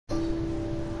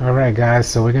Alright guys,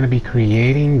 so we're going to be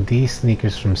creating these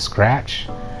sneakers from scratch,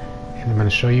 and I'm going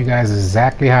to show you guys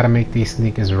exactly how to make these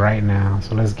sneakers right now.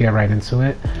 So let's get right into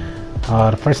it.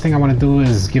 The first thing I want to do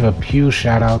is give a huge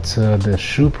shout out to the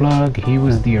Shoe Plug. He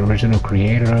was the original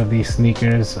creator of these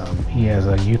sneakers. He has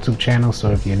a YouTube channel, so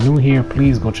if you're new here,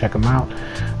 please go check him out.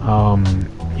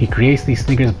 He creates these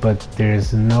sneakers, but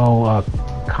there's no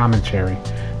commentary.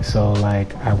 So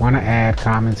like, I want to add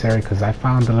commentary because I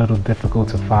found it a little difficult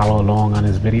to follow along on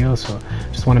his videos, so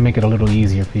just want to make it a little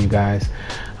easier for you guys.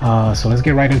 So let's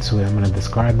get right into it. I'm going to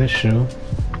discard this shoe.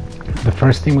 The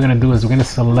first thing we're going to do is we're going to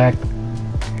select,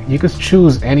 you could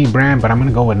choose any brand, but I'm going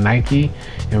to go with Nike,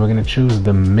 and we're going to choose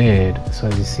the mid. So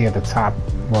as you see at the top,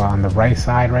 well, on the right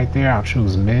side right there, I'll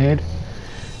choose mid,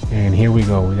 and here we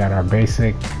go. We got our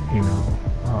basic,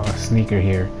 sneaker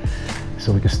here.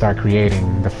 So we can start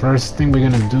creating. The first thing we're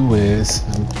gonna do is,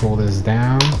 let me pull this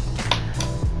down.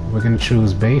 We're gonna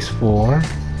choose base 4.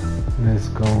 Let's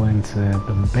go into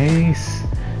the base.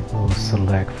 We'll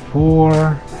select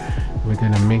 4. We're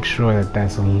gonna make sure that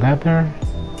that's leather.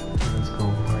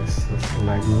 Let's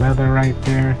select leather right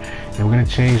there. And we're gonna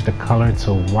change the color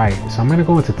to white. So I'm gonna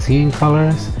go into team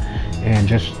colors and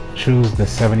just choose the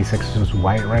 76ers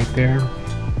white right there.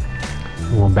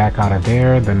 We'll back out of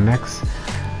there. The next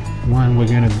one we're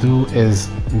gonna do is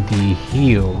the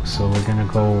heel. So we're gonna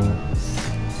go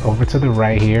over to the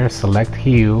right here, select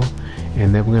heel,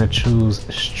 and then we're gonna choose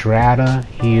Strata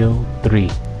Heel 3.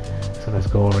 So let's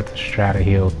go over to Strata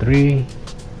Heel 3.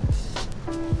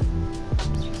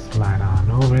 Slide on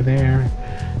over there,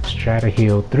 Strata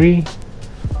Heel 3.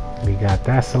 We got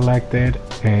that selected,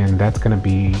 and that's gonna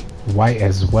be white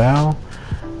as well,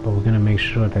 but we're gonna make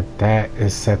sure that that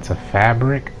is set to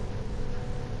fabric.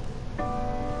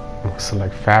 We'll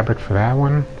select fabric for that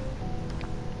one.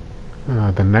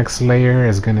 The next layer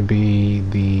is going to be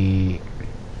the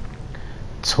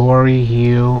Tory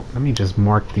heel. Let me just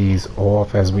mark these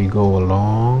off as we go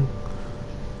along.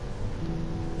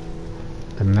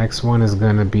 The next one is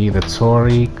going to be the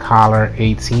Tory collar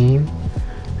 18.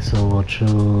 So we'll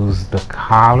choose the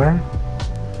collar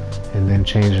and then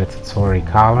change it to Tory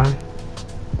collar.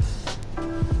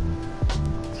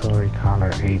 Tory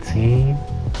collar 18.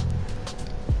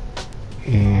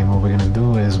 And what we're gonna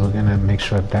do is we're gonna make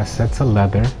sure that's set to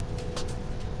leather.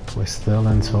 We're still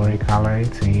in Tory collar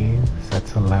 18, set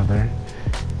to leather,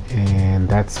 and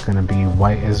that's gonna be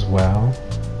white as well.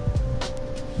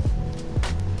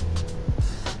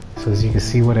 So as you can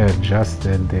see what it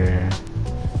adjusted there,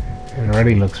 it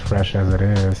already looks fresh as it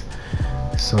is.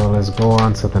 So let's go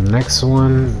on to the next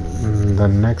one. The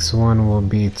next one will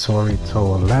be Tory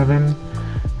toe 11.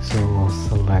 So we'll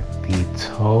select the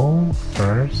toe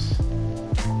first.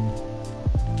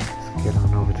 Get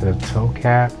on over to the toe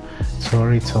cap,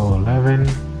 Tory toe 11,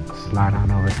 slide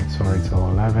on over to Tory toe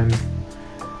 11,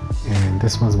 and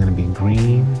this one's going to be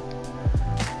green.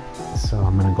 So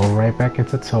I'm going to go right back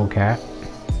into toe cap,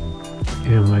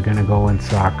 and we're going to go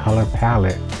into our color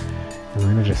palette, and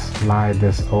we're going to just slide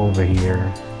this over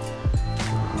here.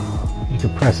 You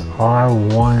can press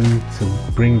R1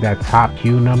 to bring that top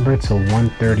hue number to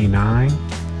 139.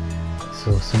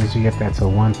 So as soon as you get that to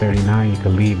 139, you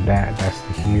can leave that, that's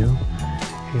the hue.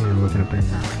 And we're gonna bring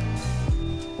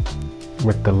that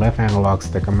with the left analog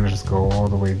stick. I'm gonna just go all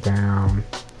the way down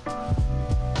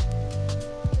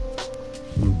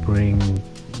and bring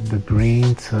the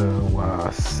green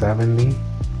to 70.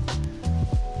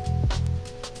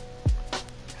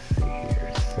 Let's see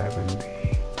here,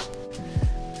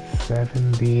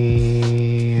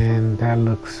 70, and that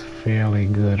looks fairly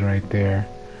good right there.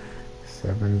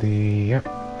 70, yep.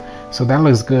 So that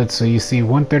looks good. So you see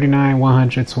 139,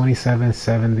 100, 27,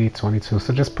 70, 22.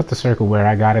 So just put the circle where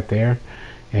I got it there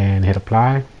and hit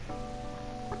apply.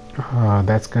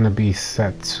 That's going to be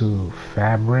set to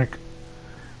fabric.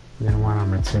 We're going to want our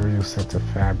material set to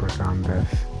fabric on this.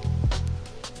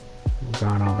 We've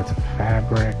gone over to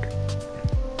fabric.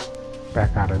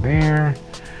 Back out of there.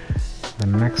 The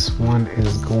next one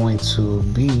is going to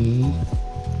be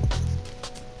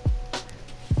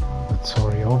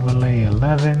Tory overlay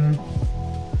 11.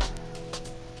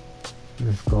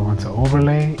 Let's go into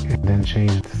overlay and then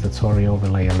change this to Tory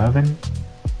overlay 11.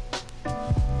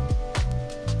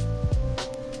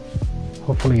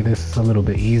 Hopefully this is a little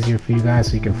bit easier for you guys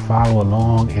so you can follow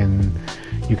along and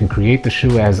you can create the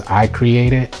shoe as I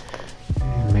create it.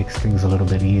 It makes things a little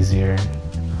bit easier.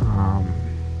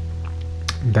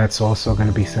 That's also going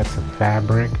to be set to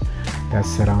fabric. That's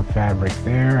set on fabric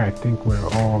there. I think we're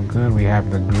all good. We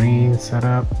have the green set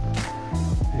up.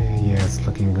 And yeah, it's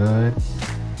looking good.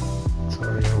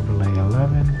 Tory overlay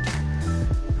 11.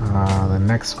 The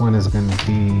next one is going to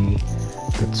be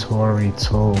the Tory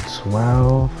Toe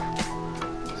 12.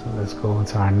 So let's go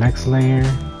into our next layer.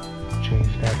 Change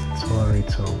that to Tory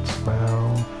Toe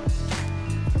 12.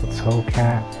 The toe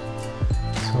cap,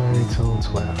 Tory Toe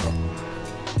 12.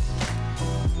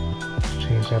 Let's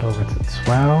change that over to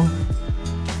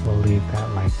 12. We'll leave that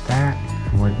like that.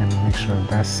 And we're gonna make sure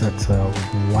that's set to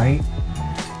white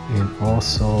and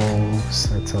also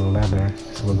set to leather.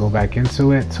 So we'll go back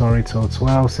into it, Tory Toe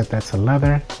 12, set that to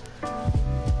leather.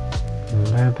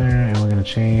 And we're gonna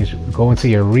change, go into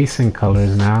your recent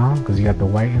colors now, because you got the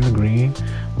white and the green.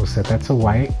 We'll set that to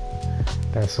white.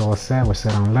 That's all set. We're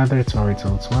set on leather, Tory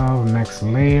Toe 12. Next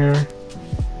layer,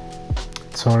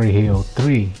 Tory Heel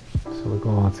 3. So we'll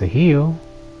go on to heel,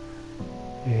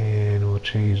 and we'll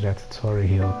change that to Tory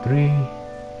Heel 3.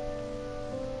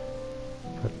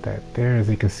 Put that there. As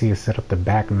you can see, it's set up the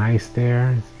back nice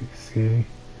there. As you can see,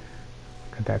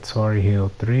 got that Tory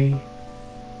Heel 3.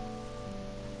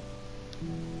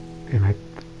 And I'm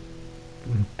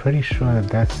pretty sure that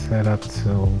that's set up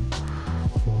to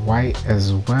white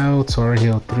as well. Tory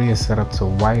Heel 3 is set up to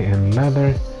white and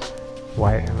leather.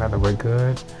 White and leather, we're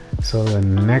good. So the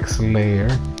next layer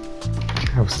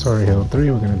of Tory Heel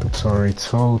 3, we're gonna do Tory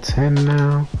Toe 10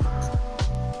 now.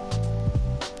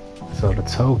 So the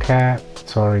toe cap,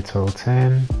 Tory Toe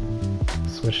 10.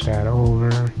 Switch that over.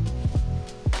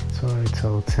 Tory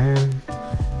Toe 10.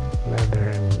 Leather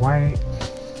and white.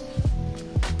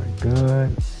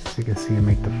 Good. As you can see, it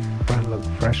make the front look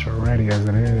fresh already as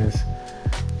it is.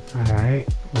 Alright,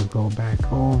 we'll go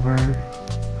back over.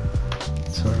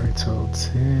 Tory Toe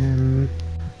 10.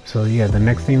 So yeah, the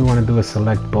next thing we want to do is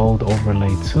select bold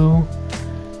overlay 2.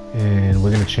 And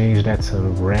we're going to change that to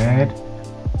red.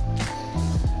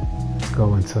 Let's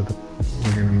go into the,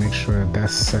 we're going to make sure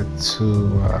that's set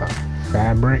to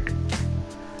fabric.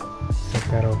 Set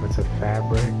that over to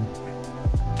fabric.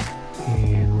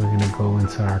 And we're gonna go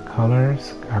into our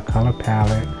colors, our color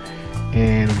palette,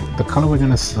 and the color we're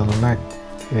gonna select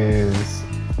is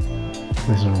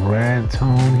this red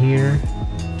tone here.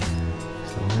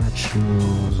 So we're gonna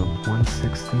choose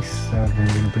 167. We're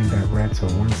gonna bring that red to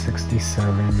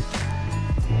 167,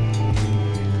 and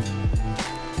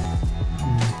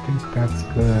I think that's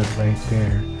good right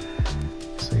there.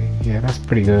 So yeah, that's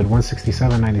pretty good.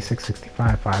 167, 96,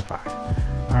 65, 55.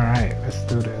 All right, let's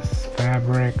do this.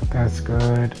 Fabric, that's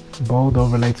good. Bold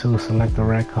overlay 2, select the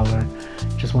red color.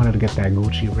 Just wanted to get that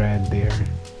Gucci red there.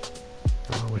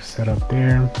 We're set up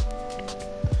there.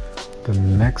 The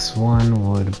next one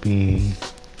would be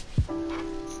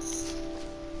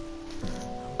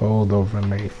bold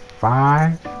overlay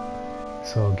 5.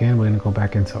 So again, we're gonna go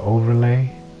back into overlay.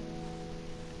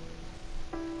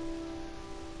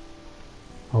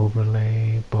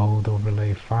 Overlay, bold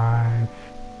overlay 5.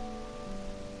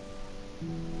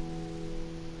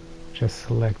 Just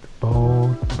select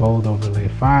bold overlay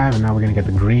 5, and now we're gonna get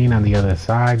the green on the other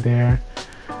side there.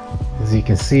 As you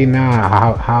can see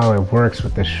now how it works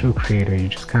with the shoe creator, you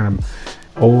just kind of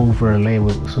overlay.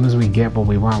 As soon as we get what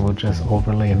we want, we'll just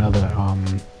overlay another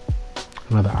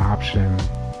option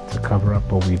to cover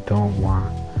up what we don't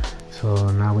want. So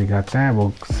now we got that.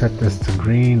 We'll set this to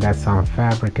green. That's on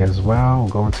fabric as well.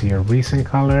 We'll go into your recent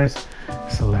colors,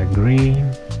 select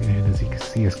green, and as you can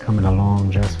see, it's coming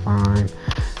along just fine.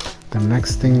 The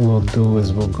next thing we'll do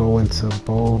is we'll go into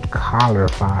bold collar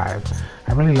 5.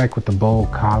 I really like what the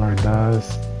bold collar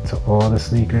does to all the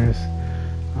sneakers.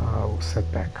 We'll set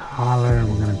that collar.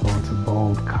 We're gonna go into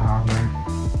bold collar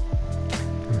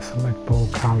and select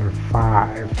bold collar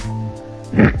 5.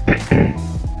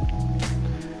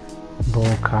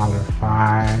 Bold collar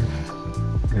 5.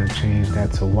 I'm gonna change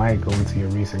that to white. Go into your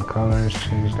recent colors,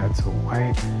 change that to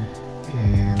white,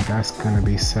 and that's gonna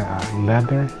be set on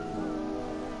leather.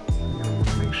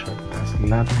 Make sure that that's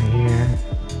leather here.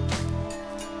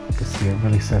 You can see it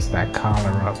really sets that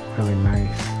collar up really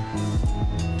nice.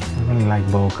 I really like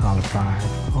bold collar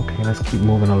 5. Okay, let's keep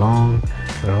moving along.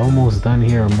 We're almost done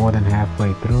here, or more than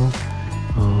halfway through.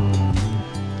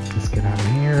 Let's get out of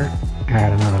here,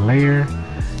 add another layer.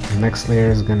 The next layer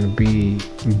is going to be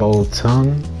bold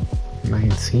tongue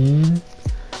 19.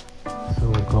 So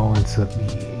we'll go into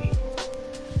the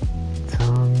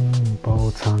tongue,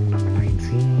 bold tongue number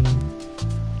 19.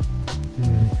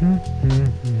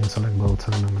 Select bold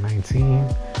tongue number 19,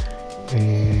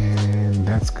 and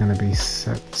that's going to be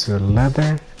set to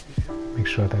leather. Make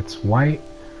sure that's white.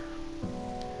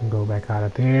 Go back out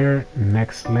of there.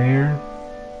 Next layer,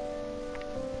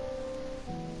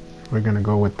 we're going to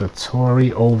go with the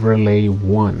Tory overlay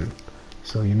 1.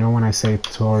 So you know when I say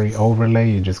Tory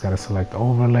overlay, you just got to select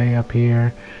overlay up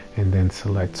here and then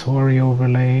select Tory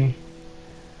overlay.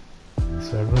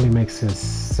 So it really makes it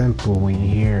simple when you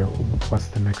hear what's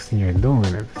the next thing you're doing.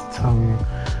 If it's tongue,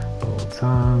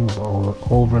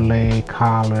 overlay,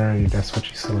 collar, that's what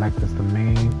you select as the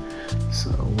main.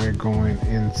 So we're going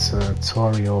into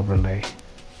Tory overlay.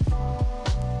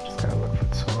 Just gotta look for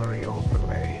Tory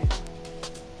overlay.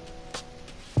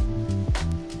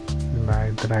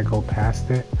 Did I go past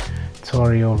it?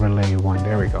 Tory overlay 1,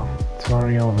 there we go.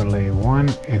 Tory overlay 1,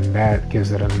 and that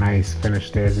gives it a nice finish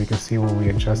there. As you can see what we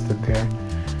adjusted there.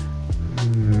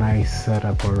 Nice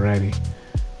setup already.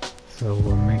 So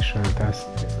we'll make sure that's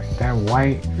like that,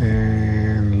 white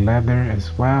and leather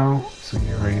as well. So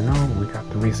you already know we got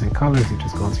the recent colors. You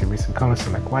just go into your recent colors,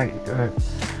 select white, good.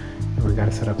 And we got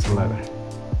it set up to leather.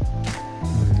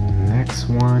 Next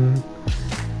one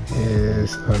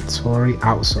is a Tory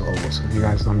outsole. So if you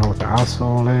guys don't know what the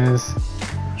outsole is,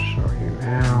 I'll show you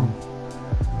now.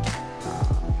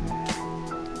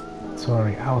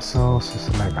 Tory outsole, so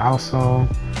select outsole.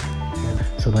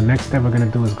 So the next step we're going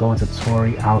to do is go into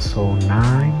Tory outsole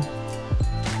 9.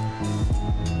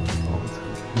 Go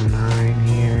to 9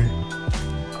 here.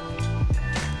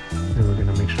 And we're going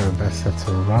to make sure that's set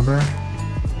to rubber.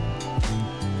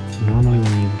 Normally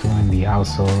when you're doing the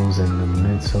outsoles and the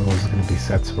midsoles, it's going to be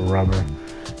set to rubber.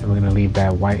 And we're going to leave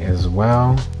that white as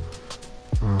well.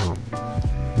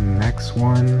 Next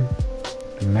one,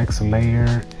 the next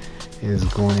layer is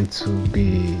going to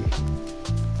be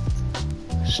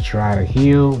Strata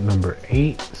heel number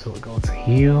 8. So we go to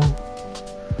heel,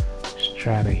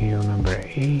 Strata heel number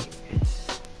 8,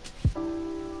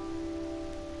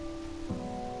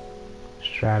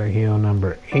 Strata heel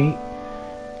number 8,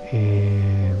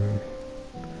 and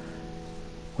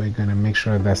we're gonna make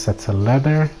sure that's set to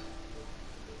leather.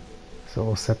 So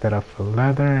we'll set that up for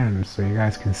leather, and so you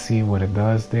guys can see what it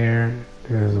does there.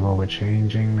 This is what we're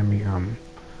changing. Let me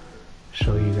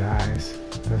show you guys.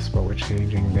 That's what we're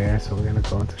changing there. So we're gonna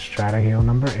go into Strata heel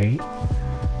number 8.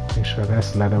 Make sure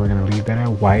that's leather. We're gonna leave that at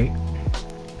white.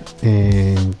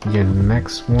 And your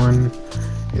next one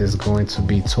is going to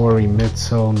be Tory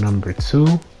midsole number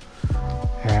 2.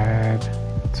 Add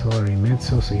Tory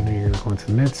midsole. So you know you're gonna go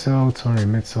into midsole, Tory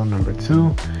midsole number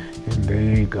 2, and there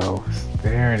you go.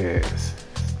 There it is.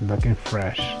 It's looking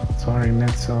fresh. Tory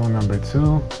midsole number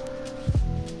 2.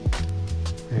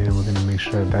 And we're gonna make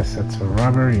sure that's set to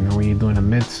rubber. You know, when you're doing a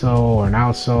midsole or an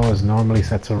outsole, it's normally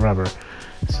set to rubber.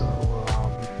 So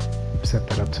set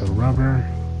that up to rubber,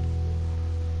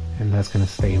 and that's gonna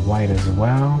stay white as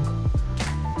well.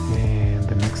 And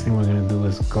the next thing we're gonna do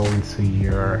is go into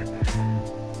your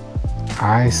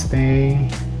eye stay.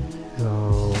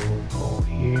 So go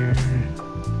here,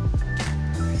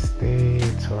 eye stay,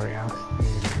 Tory eye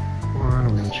stay 1.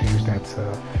 We're gonna change that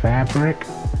to fabric.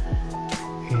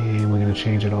 And we're going to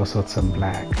change it also to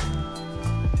black. So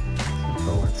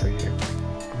go into here.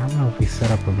 I don't know if we set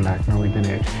up a black. No, we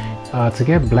didn't. To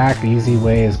get black, the easy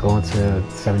way is going to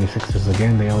 76ers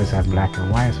again. They always have black and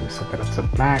white, so we set that up to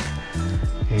black.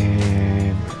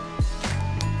 And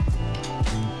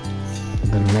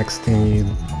the next thing you're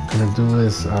going to do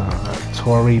is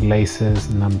Tory laces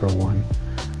number 1.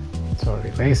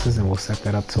 Tory laces, and we'll set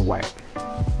that up to white.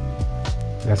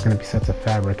 That's going to be set to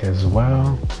fabric as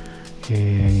well.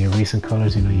 And your recent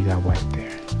colors, you know, you got white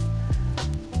there.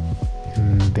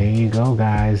 And there you go,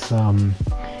 guys.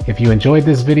 If you enjoyed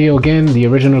this video, again, the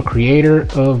original creator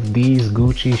of these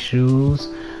Gucci shoes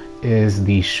is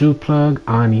the Shoe Plug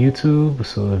on YouTube.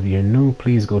 So if you're new,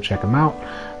 please go check him out.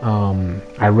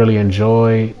 I really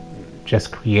enjoy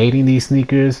just creating these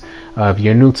sneakers. If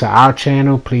you're new to our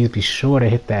channel, please be sure to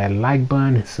hit that like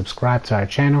button, subscribe to our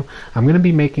channel. I'm going to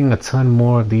be making a ton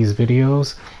more of these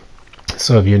videos.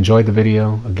 So if you enjoyed the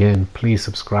video, again, please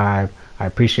subscribe. I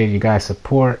appreciate you guys'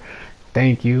 support.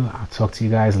 Thank you. I'll talk to you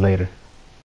guys later.